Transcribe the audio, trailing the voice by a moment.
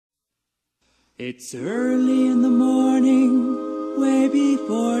It's early in the morning, way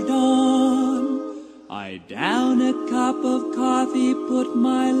before dawn. I down a cup of coffee, put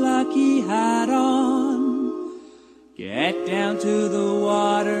my lucky hat on. Get down to the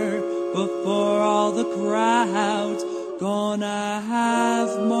water before all the crowds. Gonna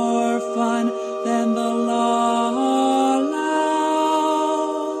have more fun than the law allows.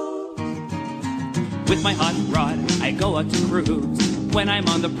 With my hot rod, I go out to cruise. When I'm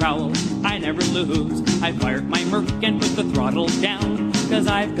on the prowl, I never lose. I fire my Merc and put the throttle down, 'cause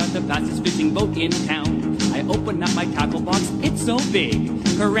I've got the fastest fishing boat in town. I open up my tackle box, it's so big.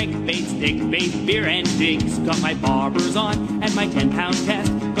 Crank bait, stick bait, beer and jigs. Got my bobbers on and my 10-pound test.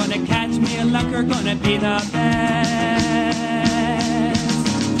 Gonna catch me a lurker, gonna be the best.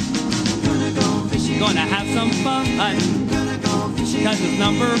 Gonna go fishing, gonna have some fun. Gonna go fishing, 'cause it's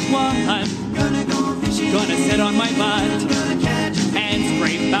number one. Gonna go fishing, gonna sit on my butt gonna catch and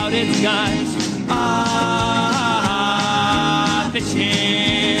scrape out its guts.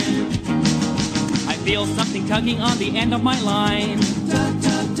 Fishing. I feel something tugging on the end of my line. Tug,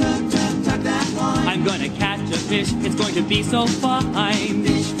 tug, tug, tug, tug that line. I'm gonna catch a fish, it's going to be so fine.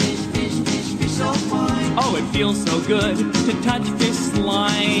 Fish, fish, fish, fish, fish so fine. Oh, it feels so good to touch fish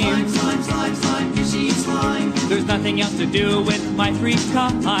slime. Slime, slime, slime, slime, fishy slime. There's nothing else to do with my free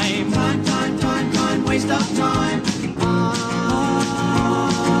time. Time, time, time, time, waste of time.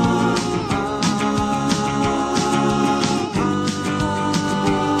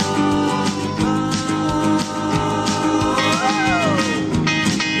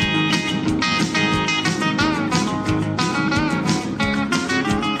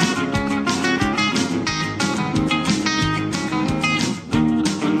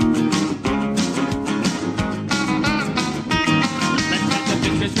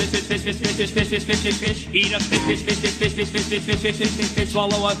 Fish, eat a fish, fish, fish, fish, fish, fish, fish, fish, fish, fish, fish, fish,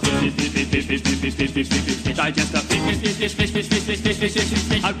 swallow a fish, fish, fish, fish, fish, fish, fish, fish, fish, fish, fish, digest a fish, fish, fish, fish, fish, fish, fish, fish, fish, fish, fish,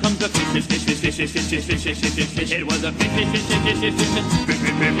 fish, out comes a fish, fish, fish, fish, fish, fish, fish, fish, fish, fish, fish, fish, it was a fish, fish, fish, fish, fish, fish, fish,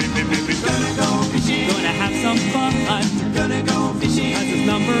 fish, Gonna go fishing, gonna have some fun, gonna go fishing, 'cause it's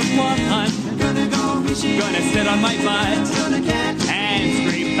number one, gonna go fishing, gonna sit on my butt gonna catch and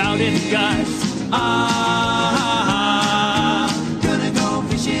scrape out its guts. Gonna go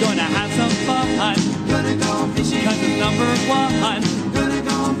fishing, Gonna have some fun, gonna go fishing, 'cause it's number one, gonna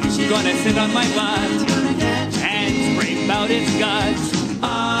go fishing, gonna sit on my butt gonna catch and scrape out its guts.